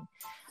everything.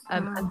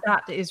 And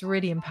that is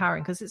really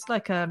empowering, because it's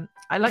like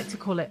I like to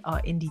call it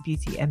our Indie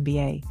Beauty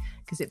MBA,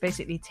 because it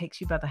basically takes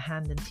you by the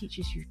hand and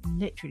teaches you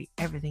literally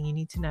everything you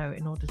need to know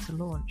in order to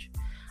launch.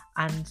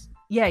 And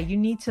yeah, you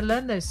need to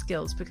learn those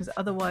skills, because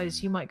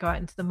otherwise you might go out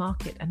into the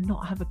market and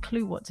not have a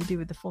clue what to do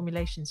with the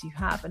formulations you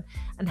have,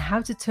 and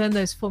how to turn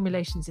those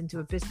formulations into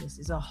a business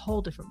is a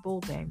whole different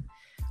ball game.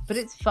 But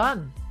it's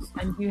fun,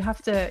 and you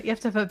have to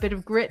have a bit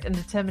of grit and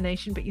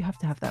determination, but you have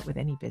to have that with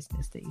any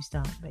business that you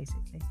start,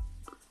 basically.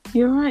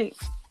 You're right.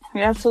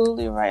 You're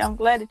absolutely right. I'm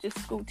glad that your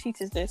school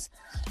teaches this,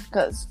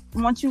 because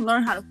once you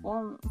learn how to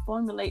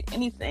formulate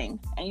anything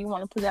and you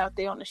want to put it out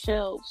there on the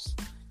shelves,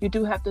 you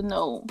do have to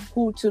know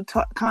who to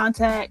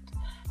contact,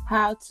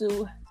 how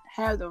to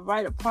have the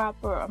right or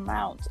proper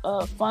amount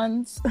of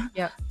funds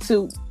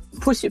to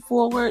push it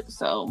forward.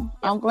 So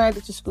I'm glad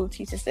that your school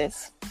teaches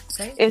this.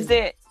 Is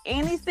there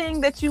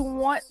anything that you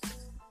want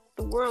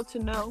the world to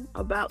know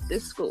about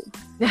this school?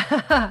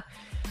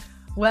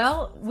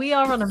 Well, we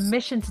are on a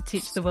mission to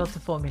teach the world to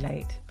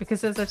formulate,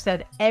 because as I've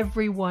said,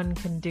 everyone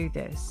can do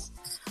this.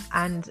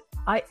 And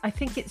I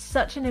think it's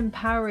such an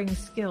empowering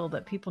skill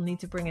that people need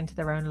to bring into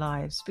their own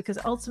lives, because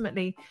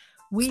ultimately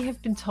we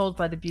have been told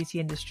by the beauty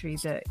industry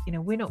that,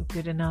 we're not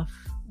good enough.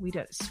 We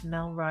don't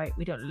smell right.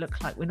 We don't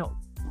look like, we're not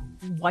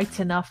white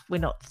enough. We're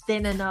not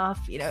thin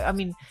enough.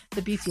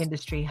 The beauty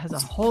industry has a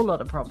whole lot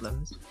of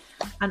problems.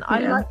 And I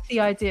like the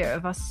idea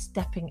of us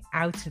stepping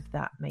out of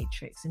that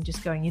matrix and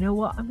just going, you know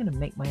what, I'm going to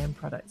make my own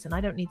products, and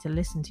I don't need to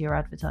listen to your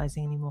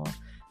advertising anymore,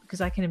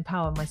 because I can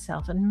empower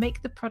myself and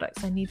make the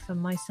products I need for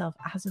myself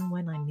as and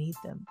when I need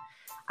them,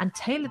 and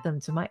tailor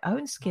them to my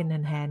own skin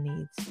and hair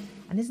needs.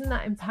 And isn't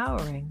that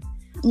empowering?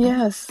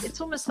 Yes. And it's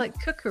almost like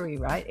cookery,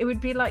 right? It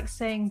would be like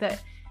saying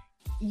that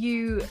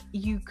you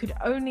could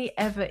only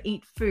ever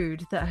eat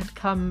food that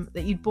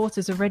you'd bought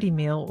as a ready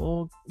meal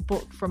or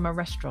bought from a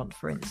restaurant,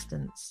 for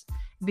instance.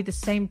 It'd be the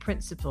same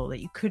principle, that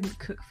you couldn't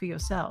cook for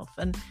yourself.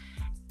 And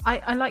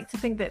I like to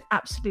think that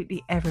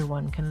absolutely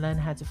everyone can learn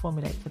how to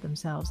formulate for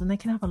themselves, and they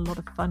can have a lot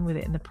of fun with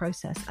it in the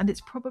process. And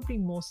it's probably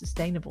more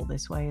sustainable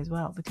this way as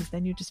well, because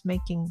then you're just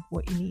making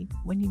what you need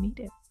when you need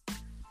it.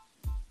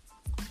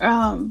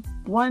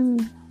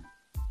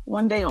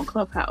 One day on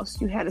Clubhouse,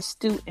 you had a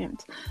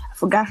student, I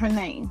forgot her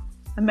name.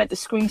 I meant to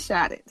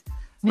screenshot it.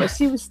 But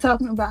she was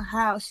talking about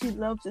how she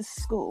loves this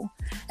school.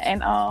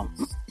 And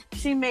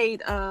she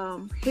made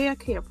hair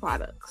care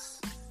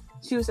products.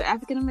 She was an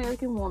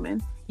African-American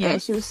woman.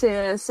 And she was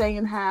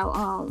saying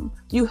how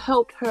you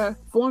helped her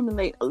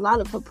formulate a lot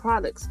of her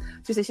products.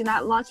 She said she's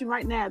not launching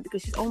right now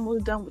because she's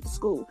almost done with the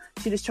school.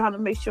 She's just trying to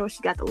make sure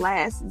she got the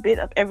last bit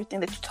of everything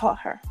that you taught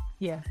her.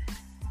 Yeah.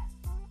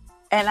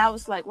 And I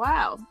was like,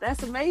 wow,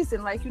 that's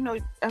amazing. Like, you know,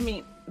 I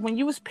mean, when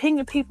you was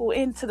pinging people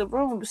into the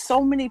room,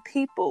 so many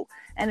people,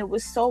 and it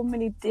was so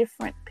many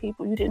different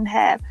people. You didn't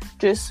have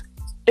just,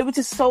 it was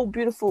just so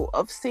beautiful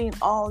of seeing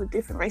all the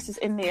different races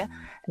in there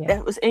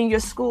that was in your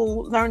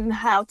school, learning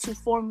how to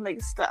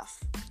formulate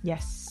stuff.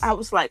 Yes. I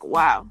was like,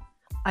 wow.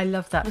 I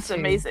love that. It's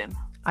amazing.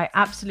 I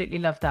absolutely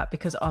love that,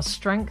 because our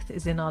strength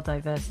is in our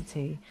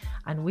diversity,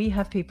 and we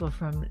have people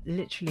from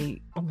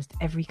literally almost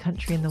every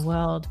country in the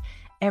world,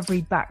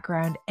 every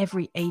background,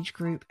 every age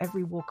group,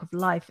 every walk of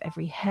life,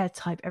 every hair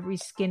type, every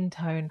skin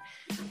tone.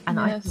 And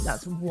I think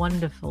that's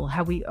wonderful,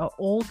 how we are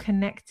all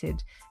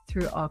connected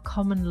through our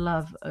common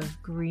love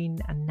of green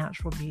and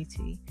natural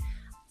beauty.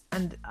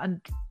 And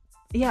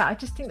yeah, I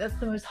just think that's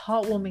the most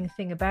heartwarming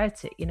thing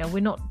about it. You know, we're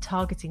not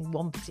targeting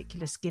one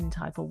particular skin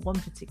type or one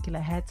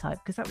particular hair type,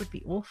 because that would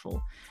be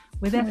awful.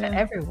 We're there for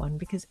everyone,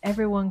 because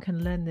everyone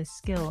can learn this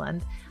skill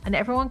and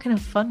everyone can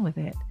have fun with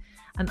it.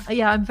 And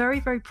I'm very,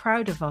 very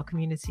proud of our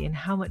community and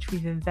how much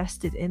we've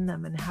invested in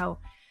them, and how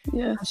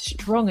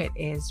strong it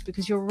is.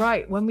 Because you're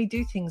right, when we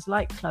do things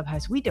like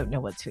Clubhouse, we don't know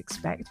what to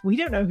expect. We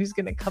don't know who's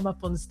going to come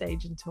up on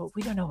stage and talk.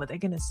 We don't know what they're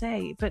going to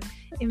say. But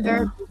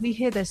invariably, we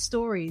hear their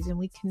stories and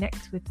we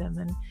connect with them,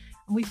 and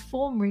we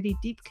form really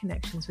deep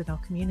connections with our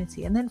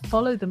community, and then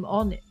follow them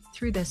on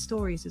through their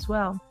stories as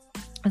well.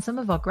 And some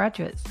of our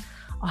graduates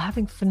are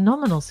having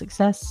phenomenal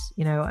success.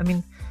 You know, I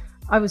mean,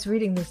 I was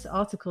reading this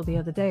article the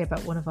other day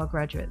about one of our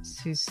graduates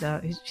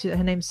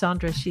her name's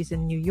Sandra. She's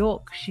in New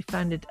York. She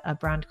founded a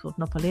brand called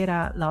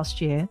Nopalera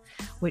last year,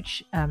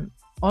 which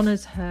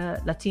honors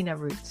her Latina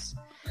roots.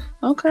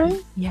 Okay.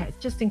 Yeah, it's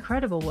just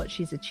incredible what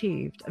she's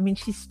achieved. I mean,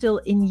 she's still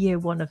in year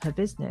one of her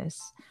business,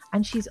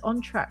 and she's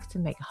on track to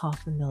make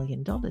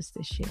 $500,000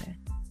 this year.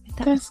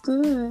 That's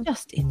good.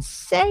 Just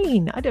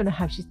insane. I don't know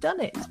how she's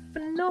done it. It's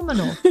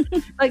phenomenal.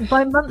 Like,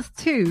 by month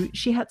 2,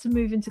 she had to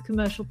move into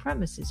commercial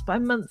premises. By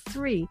month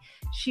 3,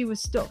 she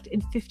was stocked in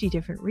 50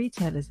 different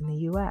retailers in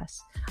the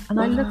US. And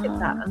I look at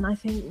that and I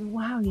think,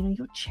 wow, you know,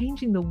 you're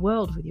changing the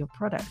world with your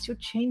products. You're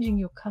changing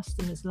your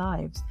customers'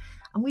 lives.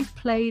 And we've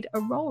played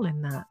a role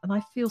in that. And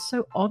I feel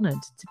so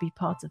honored to be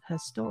part of her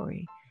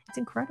story. It's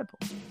incredible.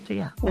 So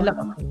yeah, I love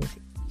our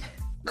community.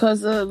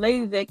 Because the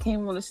lady that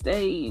came on the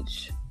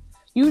stage,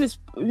 you just,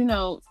 you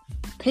know,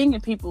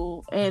 pinging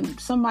people, and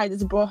somebody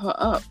just brought her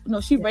up. You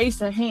know, she raised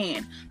her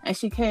hand, and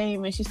she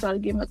came and she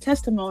started giving her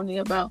testimony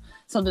about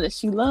something that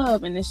she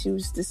loved, and then she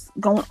was just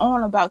going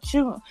on about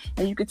you,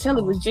 and you could tell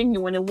it was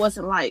genuine. It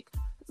wasn't like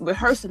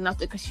rehearsing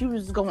nothing, because she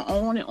was going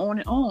on and on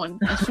and on,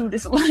 and she was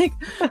just like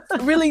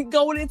really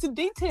going into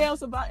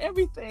details about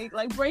everything,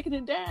 like breaking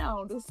it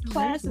down, those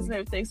classes and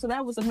everything. So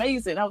that was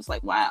amazing. I was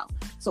like, wow.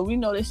 So we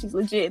know that she's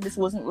legit. This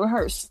wasn't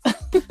rehearsed.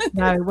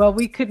 No, well,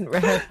 we couldn't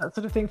rehearse that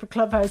sort of thing for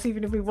Clubhouse,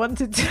 even if we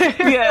wanted to.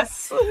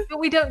 Yes. But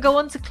we don't go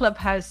on to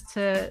Clubhouse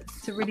to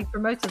really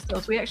promote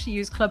ourselves. We actually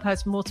use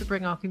Clubhouse more to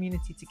bring our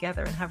community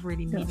together and have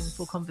really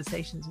meaningful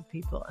conversations with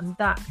people. And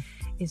that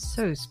is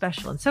so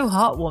special and so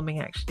heartwarming,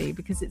 actually,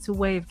 because it's a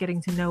way of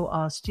getting to know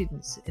our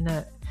students in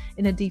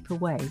a deeper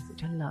way,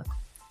 which I love.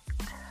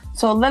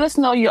 So let us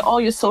know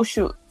all your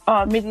social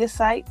media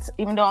sites,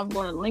 even though I'm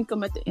going to link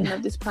them at the end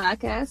of this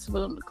podcast for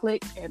them to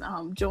click and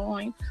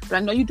join. But I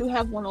know you do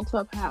have one on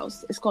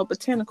Clubhouse. It's called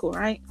Botanical,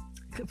 right?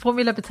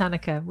 Formula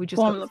Botanica. We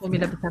just got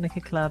Formula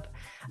Botanica Club.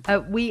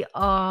 We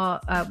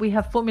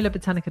have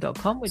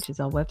formulabotanica.com, which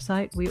is our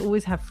website. We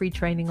always have free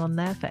training on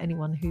there for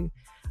anyone who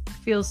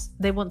feels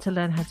they want to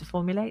learn how to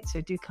formulate,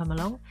 so do come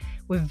along.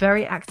 We're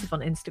very active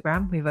on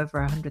Instagram. We have over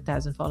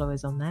 100,000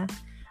 followers on there.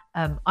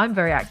 I'm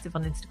very active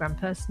on Instagram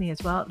personally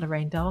as well,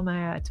 Lorraine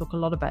Dahlmeyer. I talk a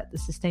lot about the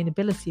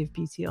sustainability of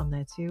beauty on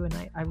there too,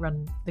 and I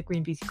run the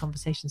Green Beauty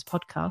Conversations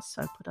podcast,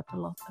 so I put up a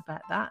lot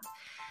about that.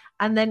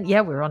 And then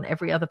we're on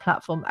every other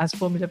platform as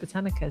Formula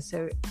Botanica,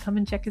 so come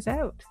and check us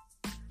out.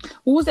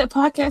 What was that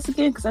podcast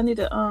again? Because I need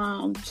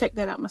to check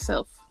that out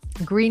myself.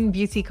 Green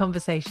Beauty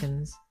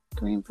Conversations.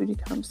 Green Beauty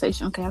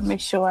Conversation. Okay, I'll make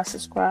sure I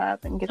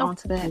subscribe and get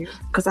onto that,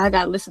 because I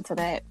gotta listen to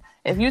that.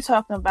 If you're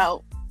talking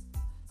about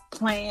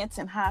plants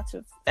and how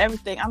to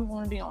everything, I'm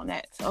going to be on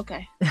that. So,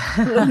 okay.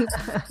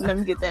 Let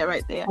me get that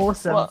right there.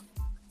 Awesome. Well,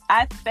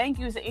 I thank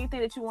you. Is there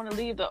anything that you want to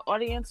leave the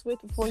audience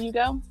with before you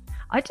go?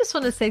 I just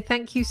want to say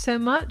thank you so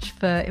much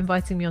for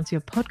inviting me onto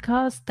your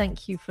podcast.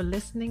 Thank you for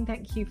listening.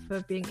 Thank you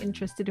for being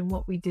interested in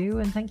what we do,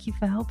 and thank you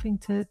for helping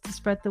to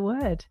spread the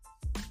word.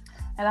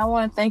 And I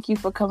want to thank you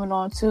for coming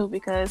on too,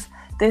 because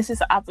this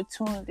is an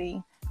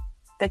opportunity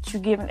that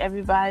you're giving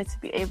everybody to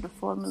be able to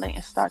formulate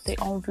and start their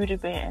own beauty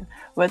brand,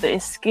 whether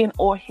it's skin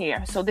or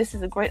hair. So this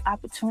is a great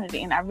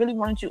opportunity, and I really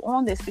wanted you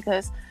on this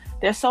because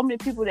there's so many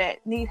people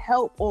that need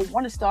help or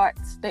want to start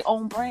their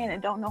own brand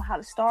and don't know how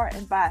to start.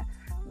 And by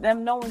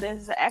them knowing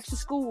there's an actual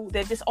school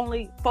that just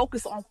only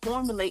focus on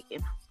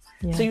formulating,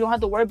 so you don't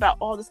have to worry about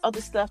all this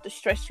other stuff to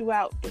stress you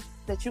out,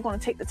 that you're going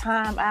to take the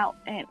time out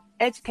and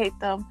educate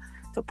them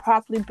to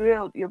properly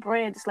build your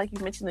brand. Just like you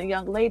mentioned, a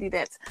young lady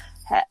that's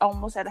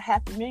almost at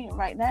 $500,000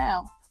 right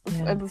now.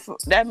 Yeah.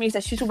 That means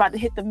that she's about to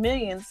hit the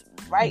millions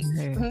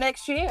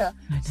next year.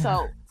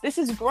 So this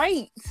is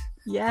great.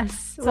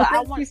 Yes. So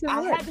I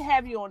had to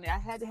have you on there. I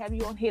had to have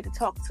you on here to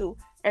talk to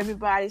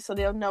everybody so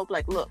they'll know,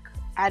 like, look,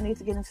 I need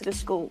to get into the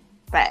school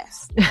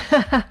fast.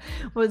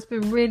 Well, it's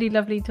been really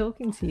lovely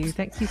talking to you.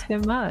 Thank you so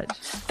much.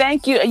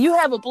 Thank you. You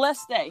have a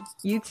blessed day.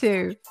 You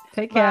too.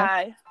 Take care.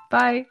 Bye.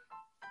 Bye.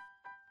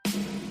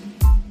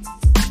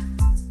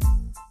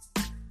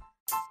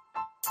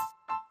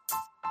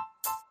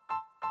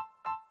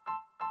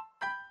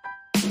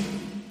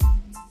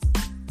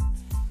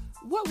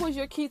 What was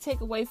your key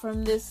takeaway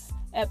from this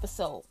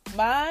episode?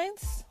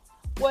 Mine's?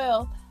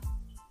 Well,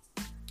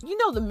 you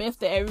know the myth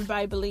that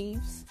everybody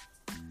believes,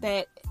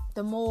 that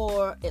the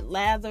more it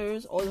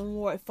lathers or the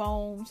more it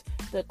foams,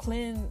 the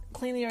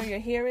cleaner your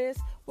hair is.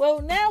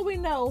 Well, now we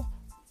know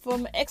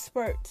from an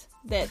expert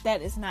that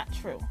that is not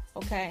true,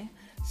 okay?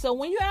 So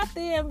when you're out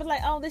there and be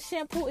like, oh, this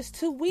shampoo is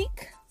too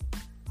weak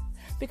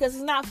because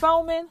it's not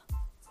foaming,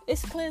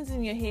 it's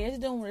cleansing your hair. It's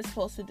doing what it's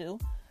supposed to do.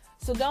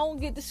 So don't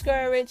get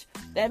discouraged.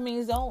 That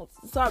means don't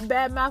start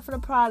bad-mouthing the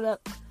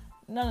product.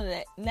 None of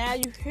that. Now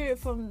you hear it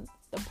from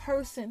the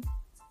person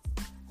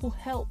who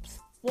helps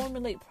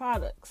formulate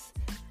products,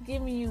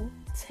 giving you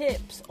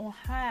tips on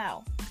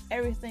how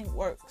everything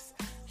works.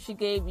 She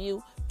gave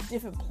you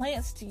different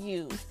plants to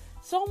use.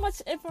 So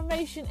much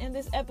information in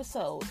this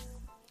episode.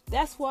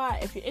 That's why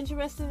if you're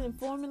interested in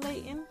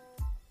formulating,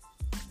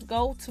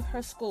 go to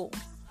her school.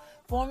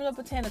 Formula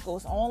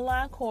Botanicals,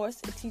 online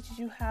course. It teaches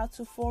you how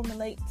to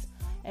formulate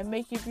and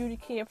make your beauty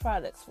care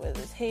products, whether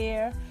it's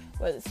hair,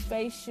 whether it's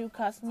facial,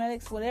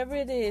 cosmetics, whatever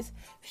it is.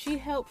 She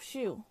helps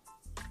you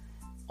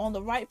on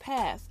the right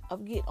path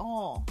of get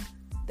all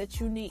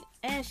that you need,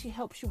 and she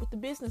helps you with the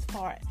business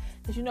part.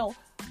 Because you know,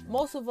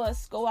 most of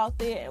us go out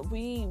there and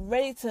we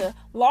ready to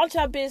launch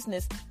our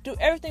business, do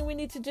everything we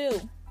need to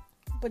do,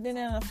 but then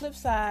on the flip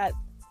side,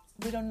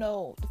 we don't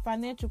know the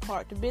financial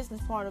part, the business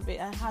part of it,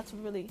 and how to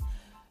really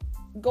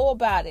go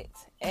about it.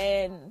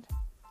 And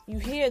you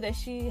hear that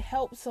she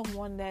helped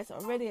someone that's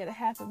already at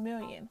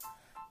 $500,000.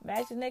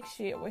 Imagine next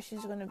year where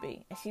she's going to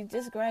be. And she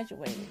just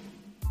graduated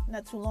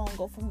not too long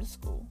ago from the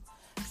school.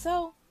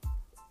 So,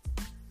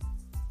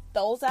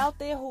 those out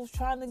there who's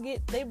trying to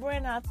get their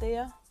brand out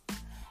there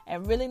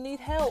and really need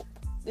help,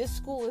 this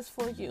school is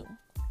for you.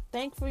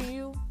 Thank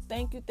you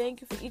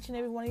for each and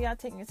every one of y'all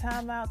taking your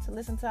time out to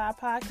listen to our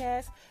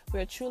podcast.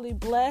 We're truly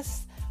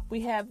blessed.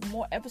 We have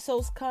more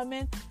episodes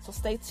coming, so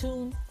stay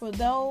tuned for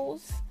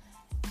those.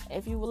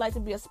 If you would like to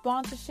be a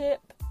sponsorship,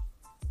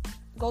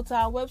 go to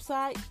our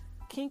website,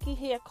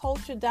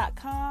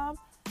 kinkyhairculture.com.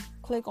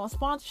 Click on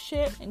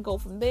sponsorship and go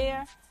from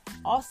there.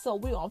 Also,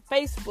 we're on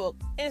Facebook,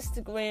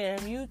 Instagram,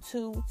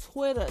 YouTube,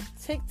 Twitter,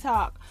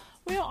 TikTok.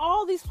 We're on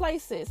all these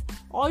places.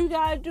 All you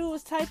gotta do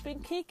is type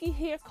in Kinky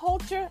Hair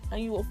Culture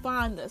and you will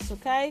find us,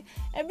 okay?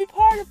 And be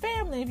part of the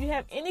family. If you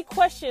have any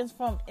questions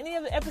from any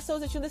of the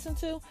episodes that you listen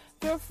to,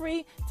 feel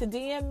free to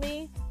DM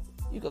me.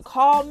 You can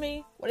call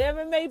me,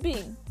 whatever it may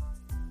be.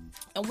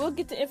 And we'll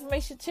get the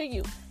information to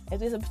you.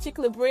 If there's a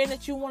particular brand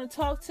that you want to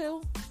talk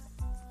to,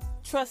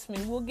 trust me,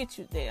 we'll get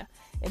you there.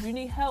 If you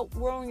need help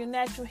growing your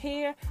natural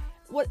hair,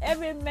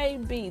 whatever it may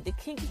be, the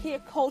Kinky Hair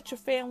Culture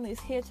family is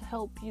here to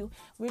help you.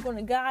 We're going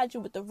to guide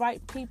you with the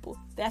right people.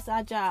 That's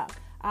our job.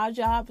 Our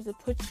job is to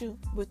put you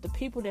with the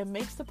people that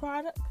makes the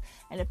product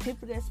and the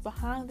people that's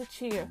behind the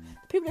chair,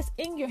 the people that's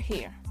in your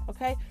hair,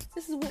 okay?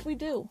 This is what we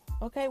do,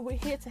 okay? We're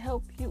here to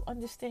help you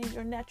understand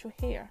your natural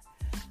hair.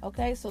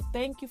 Okay, so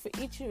thank you for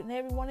each and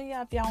every one of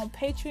y'all. If y'all on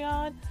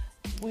Patreon,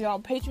 we are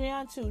on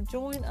Patreon too.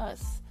 Join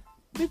us.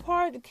 Be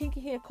part of the Kinky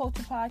Hair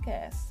Culture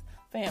Podcast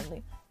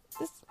family.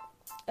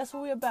 That's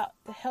what we're about,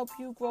 to help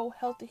you grow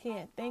healthy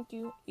hair. Thank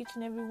you, each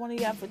and every one of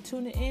y'all, for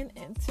tuning in.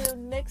 Until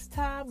next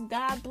time,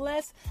 God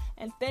bless,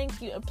 and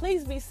thank you. And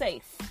please be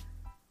safe.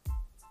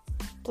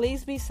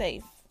 Please be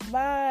safe.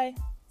 Bye.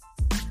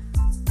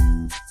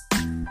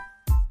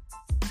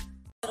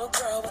 Little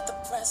girl with the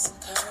press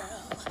and curl.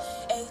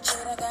 8,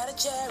 I got a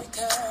Jerry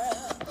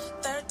curl.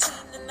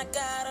 13 and I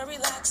got a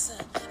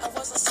relaxer. I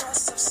was a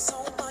source of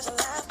so much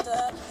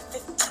laughter.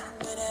 15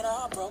 when it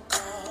all broke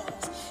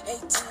off.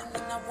 18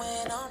 when I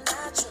went on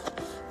natural.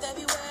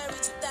 February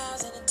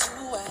 2002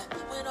 I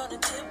went on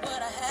and did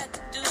what I had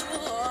to do.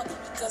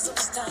 Because it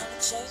was time to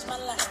change my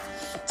life,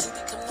 to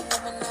become the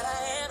woman that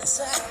I am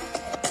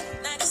inside.